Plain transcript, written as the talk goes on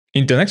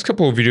In the next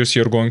couple of videos,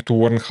 you're going to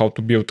learn how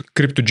to build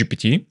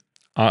CryptoGPT,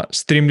 a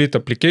Streamlit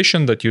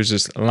application that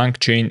uses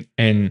LangChain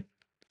and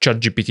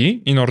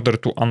ChatGPT in order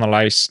to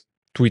analyze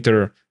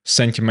Twitter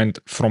sentiment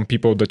from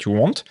people that you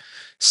want.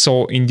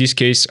 So in this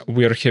case,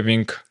 we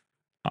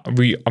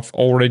have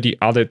already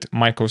added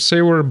Michael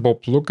Saylor,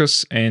 Bob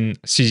Lucas, and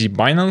CZ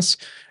Binance.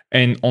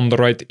 And on the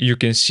right, you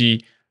can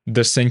see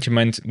the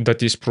sentiment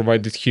that is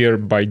provided here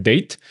by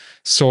date.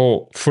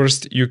 So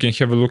first, you can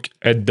have a look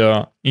at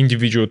the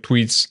individual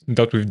tweets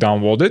that we've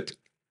downloaded.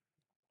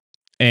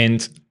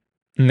 And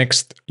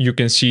next, you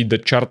can see the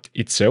chart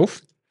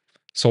itself.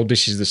 So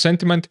this is the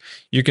sentiment.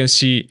 You can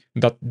see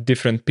that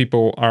different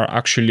people are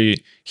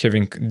actually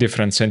having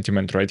different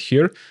sentiment right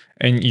here.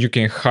 And you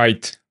can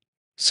hide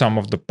some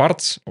of the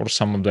parts or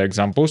some of the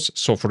examples.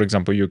 So for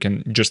example, you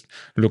can just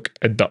look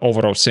at the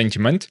overall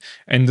sentiment,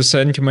 and the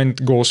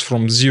sentiment goes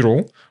from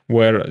 0,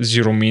 where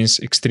 0 means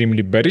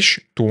extremely bearish,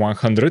 to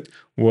 100,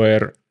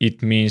 where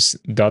it means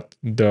that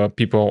the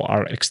people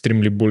are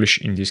extremely bullish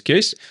in this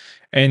case.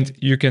 And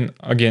you can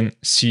again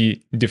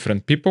see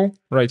different people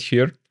right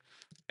here.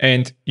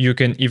 And you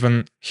can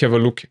even have a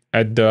look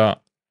at the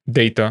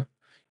data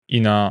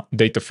in a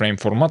data frame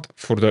format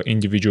for the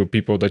individual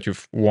people that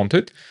you've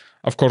wanted.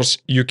 Of course,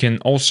 you can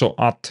also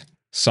add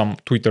some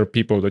Twitter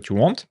people that you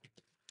want.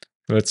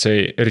 Let's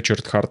say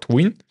Richard Hart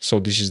Win. So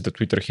this is the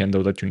Twitter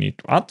handle that you need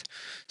to add.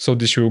 So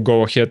this will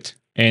go ahead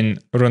and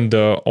run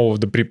all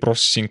of the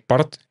pre-processing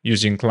part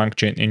using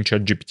LangChain and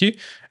ChatGPT.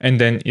 And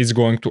then it's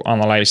going to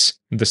analyze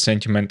the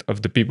sentiment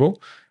of the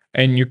people.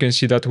 And you can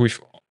see that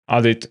we've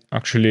added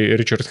actually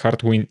Richard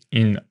Hart Win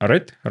in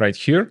red right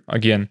here.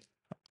 Again,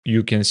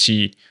 you can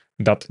see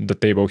that the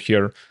table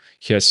here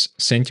has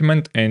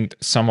sentiment and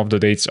some of the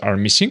dates are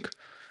missing.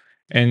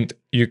 And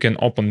you can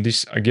open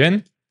this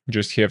again,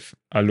 just have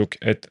a look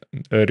at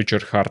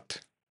Richard Hart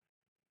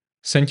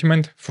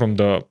sentiment from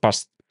the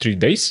past 3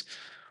 days.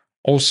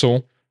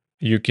 Also,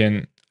 you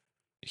can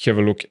have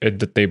a look at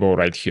the table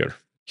right here.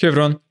 Hey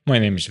everyone, my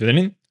name is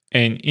Veselin,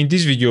 and in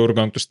this video we're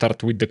going to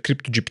start with the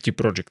CryptoGPT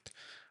project.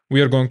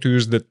 We are going to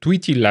use the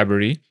tweety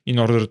library in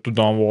order to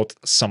download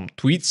some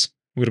tweets.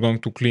 We're going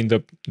to clean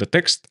up the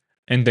text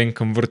and then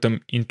convert them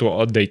into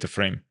a data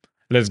frame.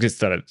 Let's get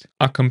started.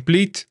 A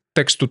complete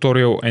text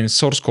tutorial and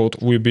source code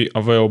will be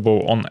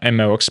available on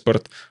ML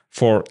Expert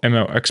for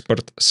ML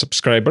Expert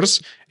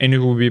subscribers, and it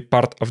will be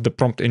part of the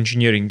prompt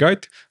engineering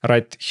guide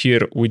right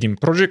here within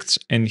projects.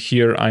 And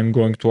here I'm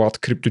going to add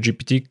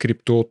CryptoGPT,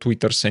 crypto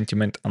Twitter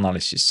sentiment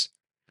analysis.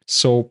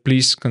 So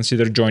please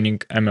consider joining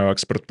ML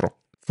Expert Pro.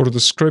 For the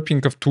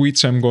scraping of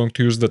tweets, I'm going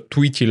to use the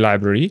tweety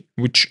library,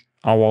 which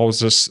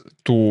allows us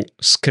to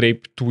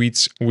scrape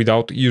tweets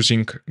without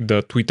using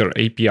the Twitter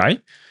API.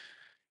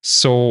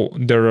 So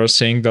they're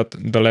saying that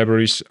the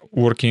library is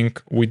working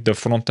with the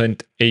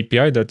front-end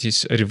API that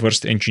is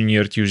reverse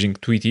engineered using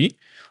Tweety.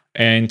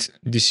 And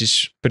this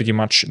is pretty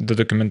much the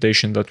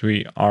documentation that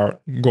we are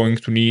going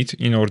to need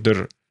in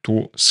order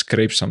to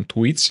scrape some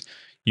tweets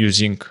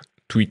using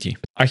Tweety.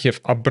 I have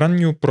a brand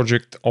new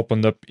project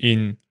opened up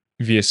in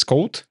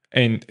VSCode.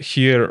 And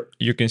here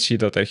you can see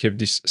that I have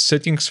this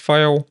settings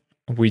file.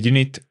 Within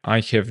it,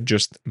 I have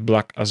just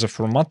black as a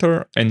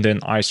formatter, and then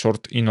I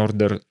sort in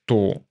order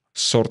to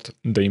sort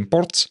the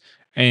imports,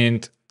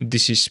 and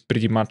this is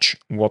pretty much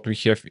what we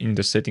have in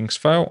the settings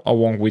file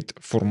along with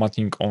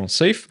formatting on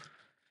save.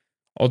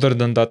 Other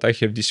than that, I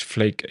have this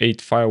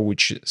flake8 file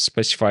which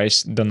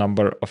specifies the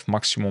number of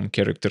maximum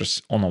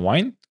characters on a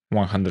line,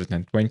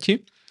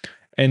 120.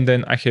 And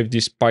then I have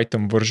this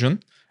Python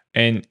version,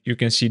 and you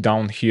can see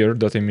down here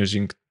that I'm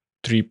using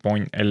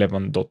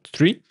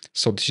 3.11.3.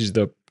 So this is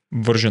the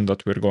version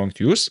that we're going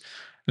to use.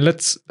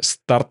 Let's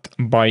start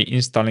by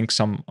installing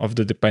some of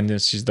the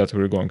dependencies that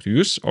we're going to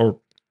use, or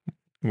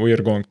we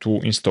are going to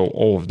install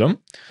all of them.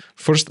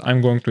 First, I'm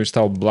going to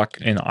install black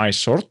and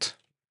isort,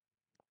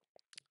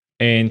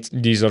 and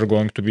these are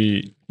going to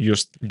be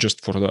used just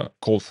for the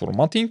code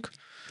formatting.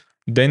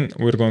 Then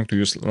we're going to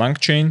use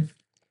LangChain,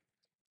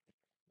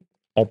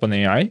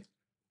 OpenAI,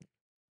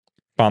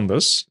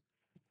 Pandas,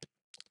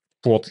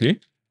 Plotly,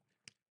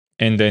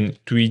 and then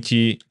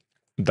tweety-ns.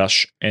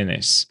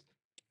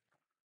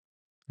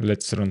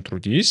 Let's run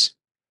through these.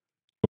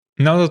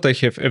 Now that I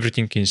have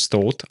everything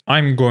installed,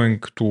 I'm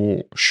going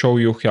to show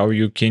you how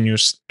you can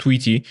use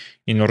Tweety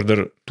in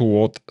order to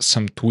load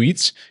some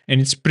tweets, and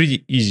it's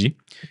pretty easy.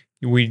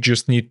 We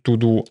just need to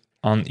do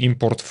an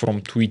import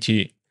from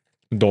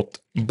tweety.bot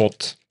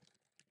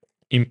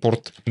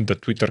import the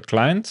Twitter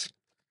client,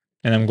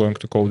 and I'm going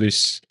to call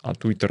this a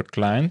Twitter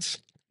client.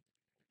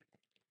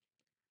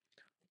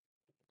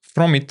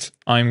 From it,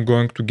 I'm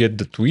going to get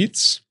the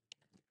tweets.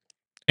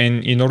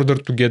 And in order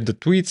to get the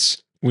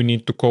tweets, we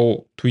need to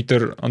call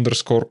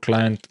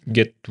Twitter_client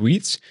get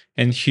tweets.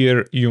 And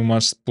here you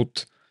must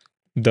put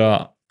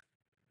the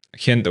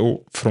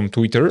handle from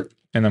Twitter.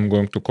 And I'm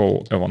going to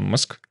call Elon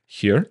Musk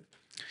here.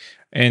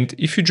 And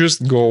if you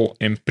just go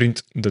and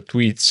print the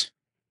tweets,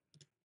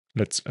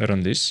 let's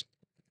run this.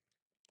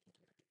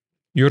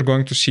 You're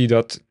going to see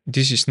that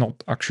this is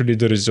not actually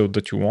the result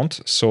that you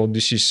want. So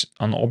this is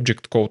an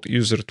object called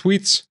user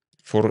tweets.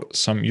 for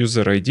some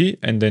user ID,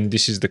 and then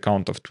this is the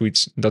count of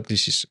tweets that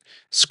this is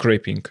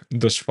scraping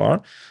thus far.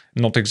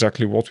 Not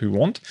exactly what we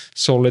want.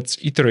 So let's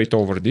iterate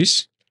over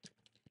this.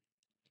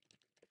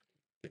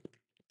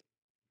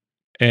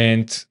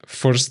 And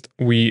first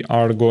we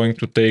are going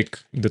to take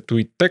the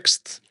tweet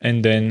text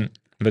and then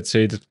let's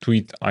say the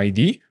tweet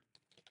ID,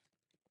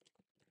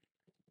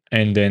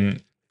 and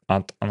then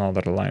add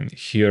another line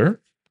here.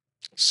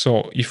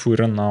 So if we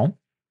run now,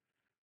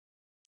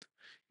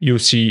 you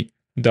see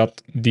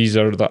that these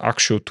are the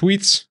actual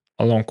tweets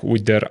along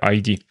with their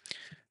ID.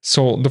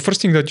 So the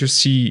first thing that you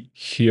see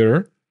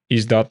here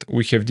is that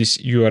we have these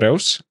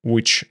URLs,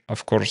 which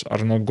of course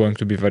are not going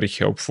to be very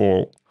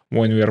helpful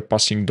when we are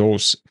passing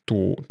those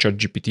to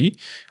ChatGPT.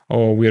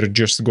 We are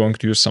just going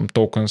to use some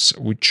tokens,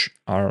 which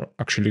are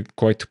actually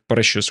quite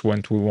precious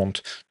when we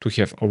want to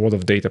have a lot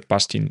of data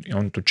passed in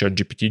onto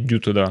ChatGPT due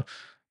to the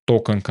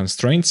token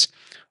constraints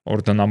or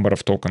the number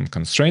of token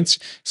constraints.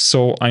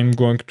 So I'm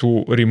going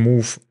to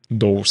remove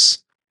those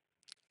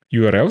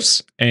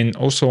URLs, and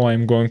also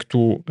I'm going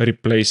to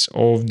replace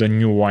all of the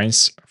new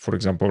lines, for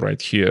example,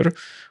 right here,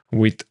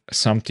 with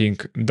something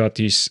that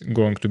is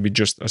going to be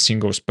just a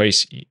single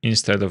space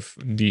instead of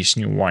these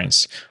new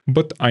lines.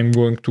 But I'm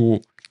going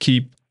to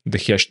keep the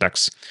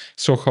hashtags.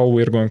 So how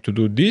we're going to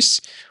do this?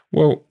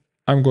 Well,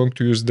 I'm going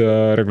to use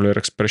the regular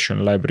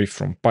expression library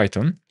from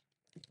Python,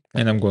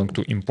 and I'm going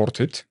to import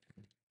it.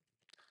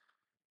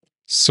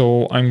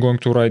 So I'm going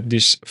to write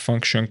this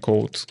function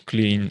called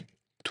clean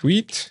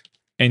tweet,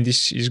 and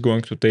this is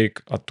going to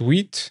take a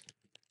tweet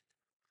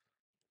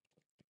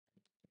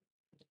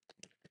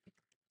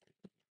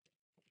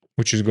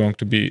which is going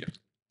to be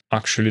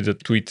actually the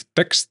tweet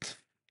text,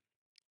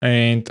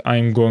 and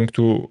I'm going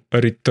to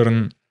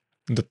return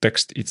the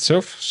text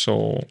itself.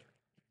 So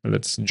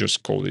let's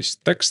just call this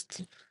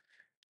text.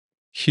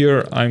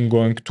 Here I'm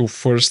going to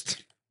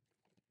first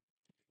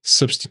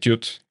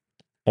substitute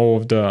all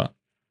of the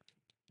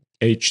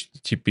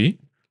HTTP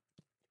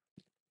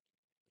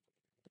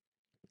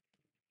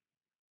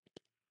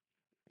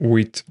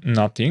with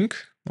nothing.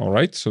 All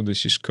right, so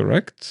this is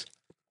correct.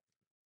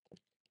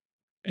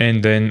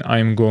 And then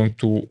I'm going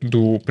to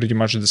do pretty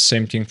much the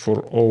same thing for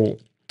all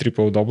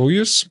triple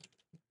W's.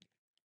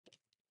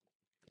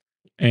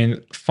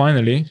 And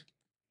finally,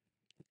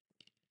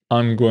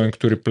 I'm going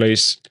to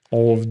replace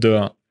all of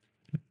the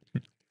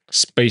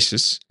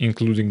spaces,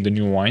 including the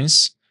new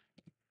lines,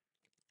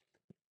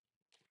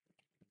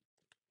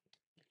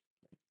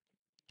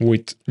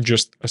 with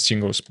just a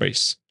single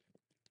space.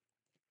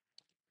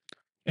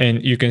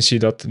 And you can see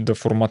that the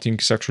formatting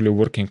is actually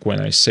working when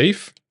I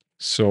save.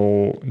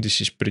 So this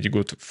is pretty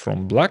good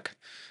from Black.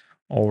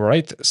 All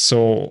right,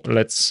 so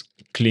let's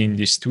clean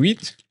this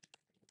tweet.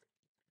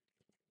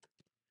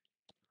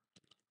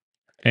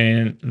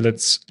 And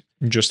let's,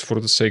 just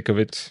for the sake of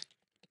it,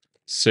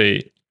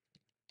 say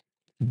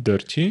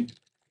dirty.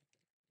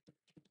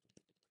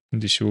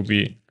 This will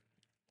be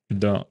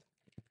the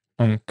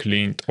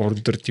uncleaned or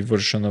dirty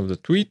version of the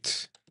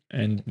tweet.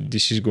 And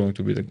this is going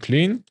to be the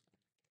clean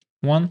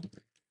one.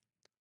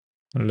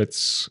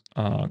 Let's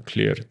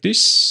clear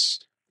this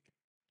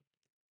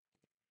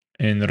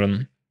and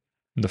run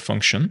the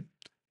function.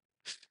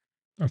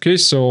 Okay,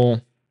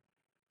 so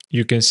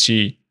you can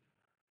see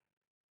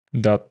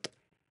that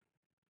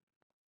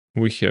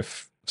we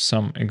have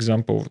some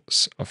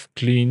examples of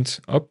cleaned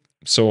up.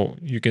 So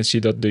you can see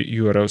that the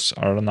URLs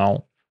are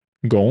now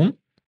gone.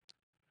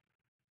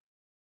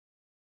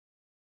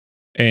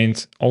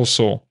 And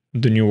also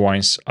the new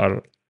lines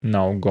are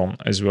now gone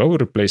as well,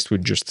 replaced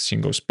with just a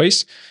single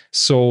space.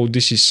 So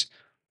this is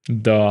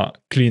the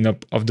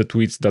cleanup of the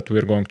tweets that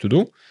we're going to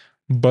do.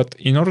 But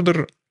in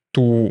order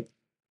to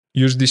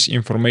use this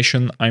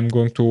information, I'm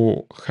going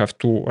to have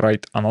to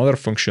write another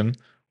function,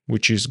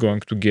 which is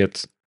going to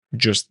get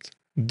just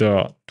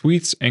the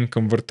tweets and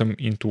convert them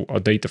into a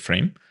data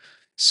frame.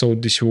 So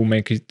this will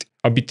make it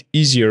a bit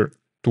easier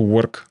to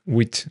work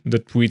with the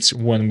tweets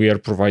when we are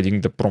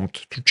providing the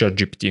prompt to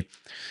ChatGPT.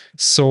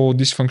 So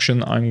this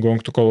function, I'm going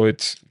to call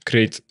it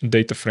create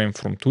data frame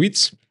from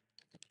tweets.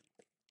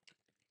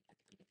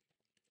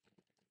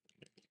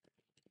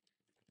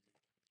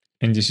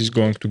 And this is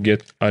going to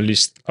get a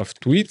list of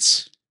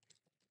tweets.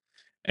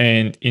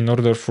 And in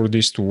order for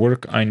this to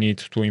work, I need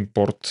to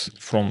import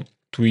from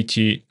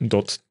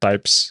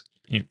tweety.types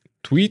in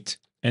tweet.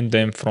 And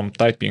then from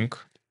typing,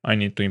 I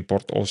need to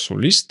import also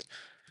list.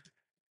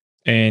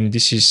 And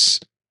this is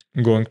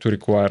going to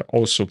require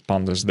also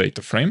pandas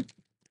data frame.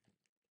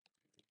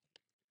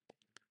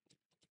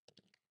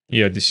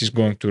 Yeah, this is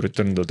going to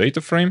return the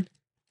data frame.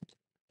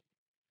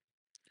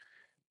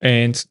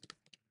 And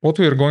what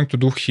we are going to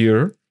do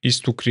here is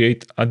to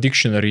create a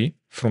dictionary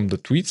from the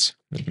tweets.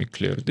 Let me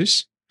clear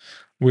this.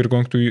 We're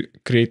going to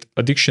create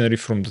a dictionary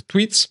from the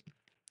tweets.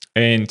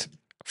 And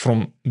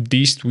from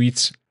these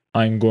tweets,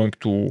 I'm going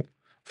to,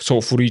 so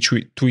for each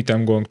tweet,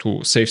 I'm going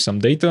to save some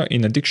data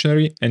in a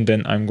dictionary, and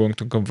then I'm going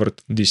to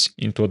convert this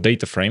into a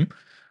data frame.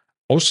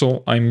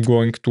 Also, I'm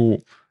going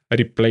to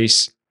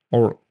replace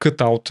or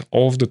cut out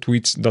all of the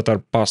tweets that are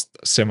past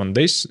 7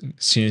 days,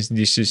 since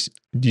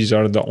these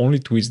are the only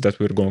tweets that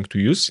we're going to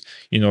use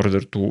in order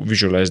to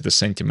visualize the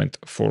sentiment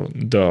for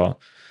the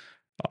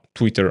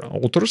Twitter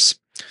authors.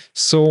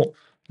 So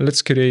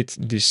let's create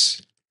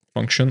this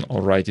function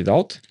or write it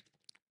out.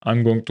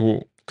 I'm going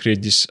to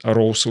create these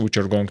rows, which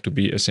are going to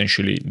be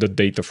essentially the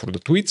data for the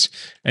tweets.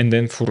 And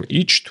then for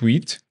each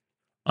tweet,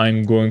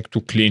 I'm going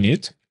to clean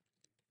it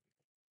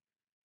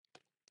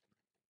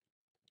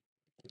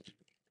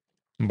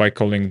by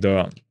calling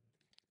the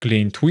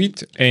clean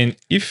tweet. And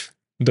if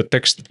the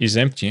text is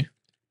empty,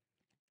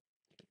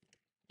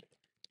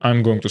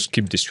 I'm going to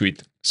skip this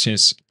tweet,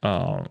 since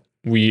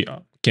we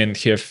can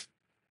have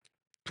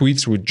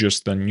tweets with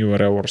just an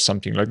URL or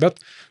something like that.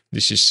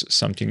 This is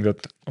something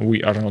that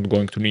we are not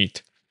going to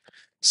need.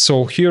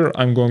 So here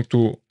I'm going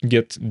to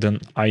get the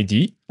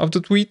ID of the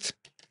tweet,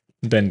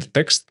 then the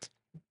text.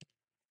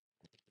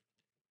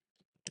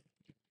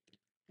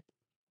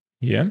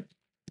 Yeah.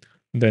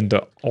 Then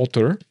the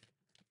author,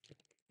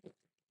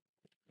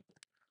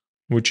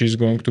 which is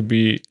going to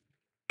be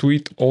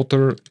tweet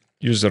author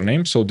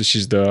username. So this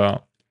is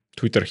the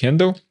Twitter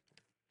handle.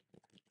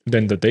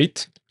 Then the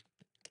date.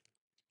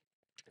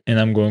 And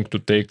I'm going to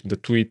take the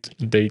tweet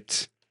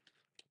date,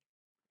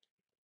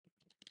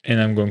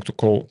 and I'm going to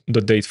call the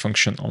date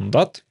function on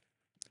that,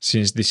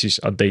 since this is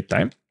a date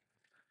time.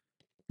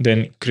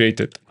 Then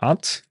created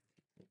at,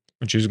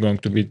 which is going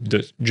to be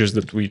just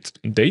the tweet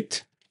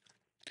date,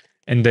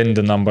 and then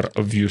the number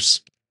of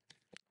views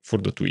for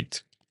the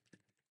tweet.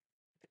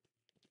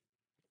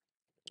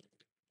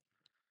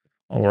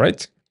 All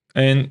right.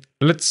 And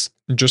let's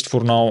just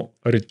for now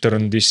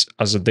return this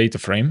as a data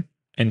frame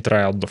and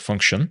try out the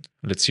function.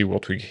 Let's see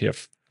what we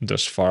have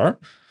thus far.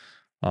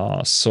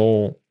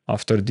 So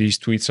after these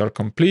tweets are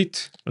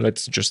complete,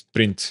 let's just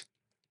print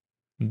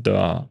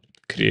the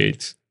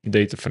create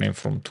data frame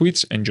from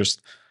tweets and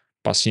just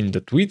pass in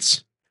the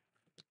tweets.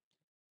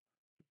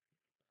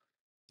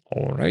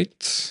 All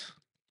right.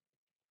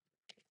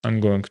 I'm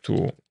going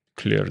to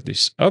clear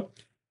this up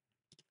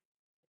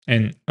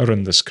and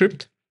run the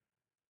script.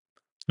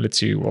 Let's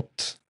see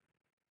what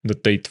the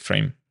data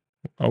frame,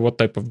 what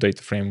type of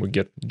data frame we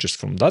get just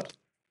from that.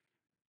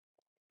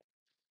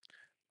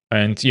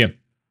 And yeah,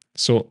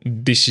 so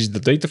this is the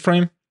data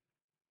frame.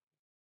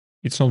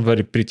 It's not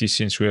very pretty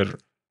since we're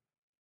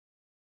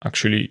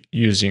actually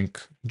using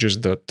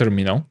just the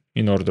terminal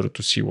in order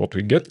to see what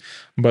we get.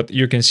 But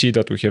you can see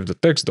that we have the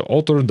text, the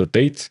author, the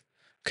date,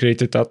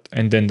 created at,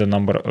 and then the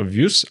number of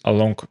views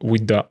along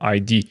with the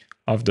ID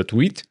of the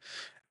tweet.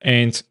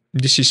 And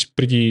this is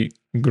pretty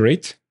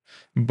great,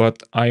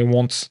 but I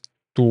want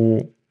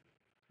to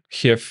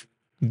have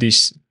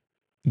this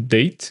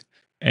date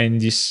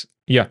and this,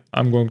 yeah,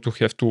 I'm going to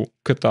have to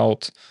cut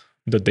out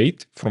the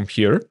date from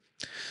here.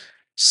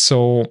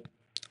 So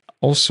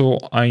also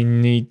I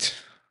need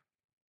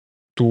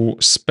to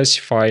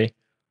specify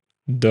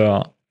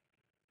the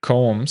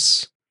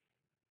columns,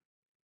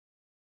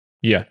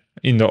 yeah,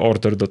 in the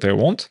order that I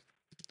want.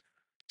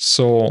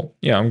 So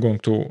yeah, I'm going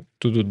to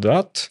do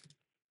that.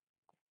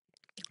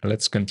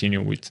 Let's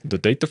continue with the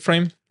data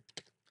frame.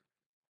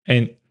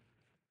 And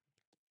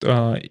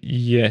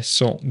yeah,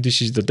 so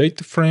this is the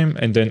data frame,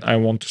 and then I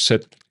want to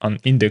set an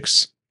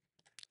index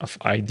of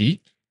ID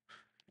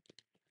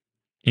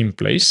in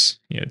place.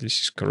 Yeah,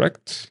 this is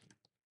correct.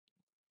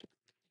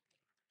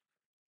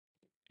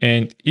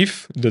 And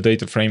if the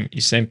data frame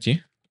is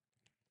empty,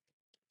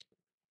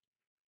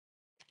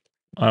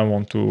 I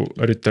want to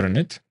return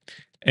it.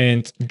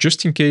 And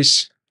just in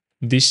case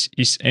this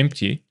is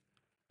empty,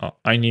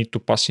 I need to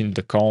pass in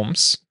the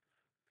columns.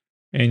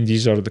 And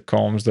these are the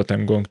columns that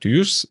I'm going to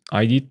use: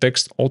 ID,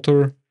 text,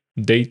 author,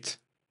 date,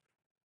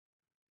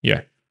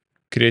 yeah,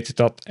 created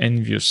at,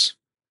 and views.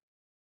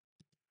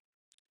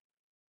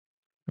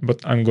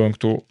 But I'm going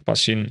to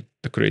pass in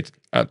the create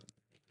at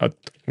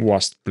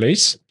last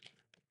place,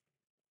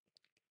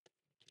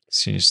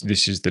 since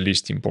this is the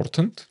least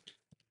important.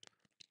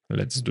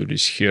 Let's do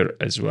this here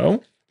as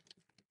well.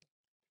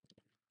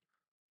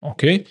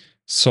 Okay,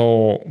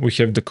 so we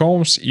have the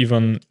columns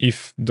even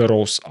if the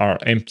rows are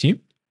empty.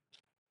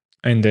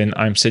 And then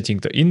I'm setting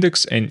the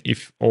index, and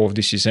if all of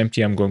this is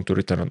empty, I'm going to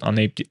return an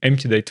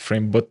empty data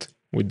frame, but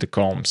with the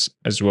columns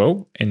as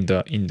well and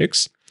the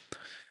index.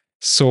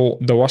 So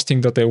the last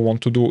thing that I want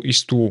to do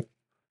is to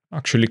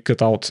actually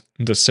cut out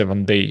the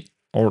 7-day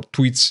or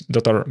tweets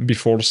that are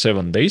before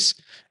 7 days.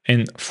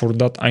 And for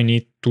that, I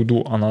need to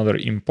do another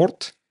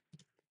import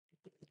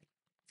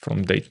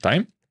from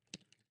datetime.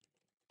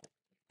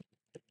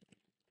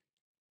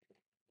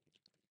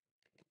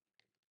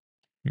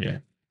 Yeah,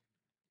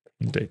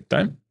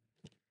 datetime.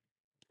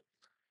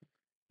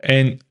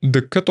 And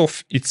the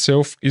cutoff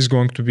itself is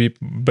going to be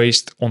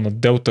based on a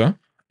delta,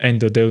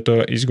 and the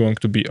delta is going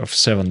to be of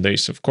 7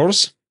 days, of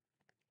course.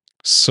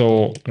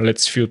 So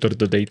let's filter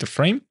the data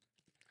frame.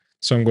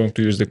 So I'm going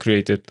to use the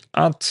created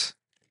at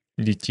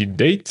dt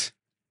date,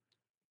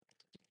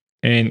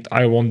 and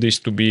I want this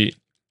to be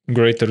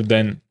greater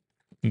than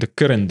the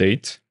current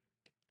date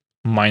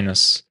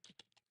minus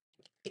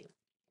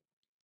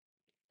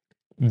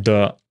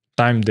the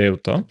time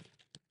delta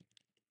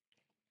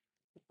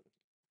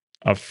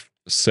of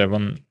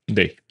 7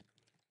 days.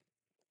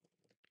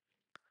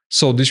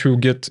 So this will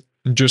get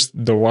just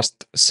the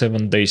last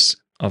 7 days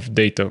of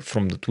data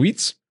from the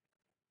tweets.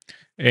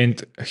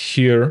 And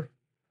here,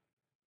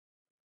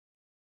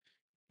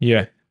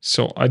 yeah,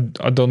 so I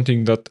don't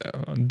think that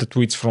the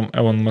tweets from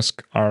Elon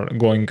Musk are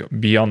going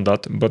beyond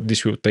that, but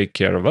this will take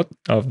care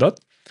of that.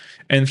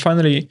 And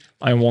finally,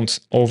 I want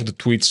all of the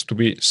tweets to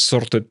be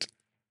sorted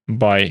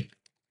by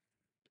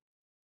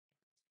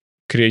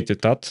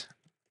created at,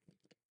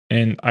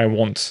 and I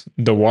want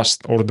the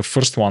last or the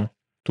first one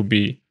to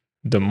be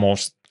the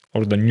most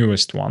or the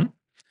newest one.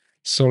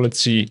 So let's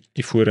see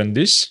if we run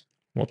this,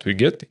 what we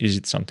get. Is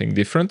it something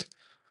different?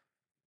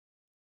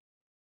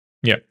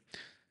 Yeah.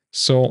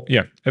 So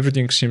yeah,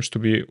 everything seems to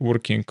be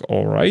working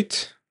all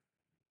right.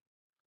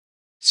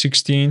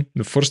 16,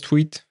 the first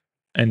tweet,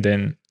 and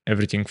then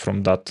everything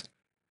from that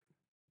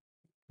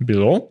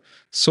below.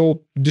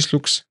 So this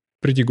looks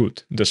pretty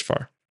good thus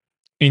far.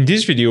 In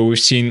this video, we've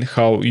seen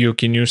how you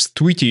can use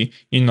Tweety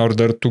in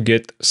order to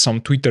get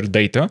some Twitter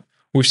data.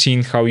 We've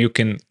seen how you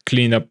can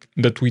clean up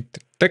the tweet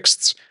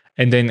texts,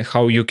 and then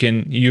how you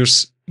can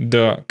use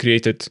the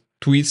created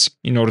tweets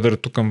in order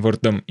to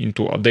convert them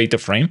into a data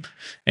frame.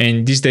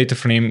 And this data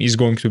frame is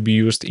going to be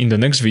used in the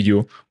next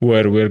video,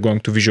 where we're going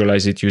to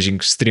visualize it using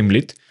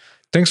Streamlit.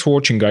 Thanks for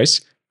watching,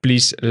 guys.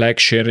 Please like,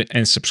 share,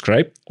 and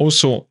subscribe.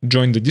 Also,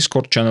 join the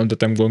Discord channel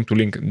that I'm going to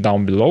link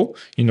down below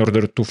in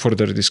order to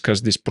further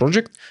discuss this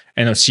project.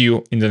 And I'll see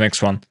you in the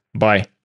next one. Bye.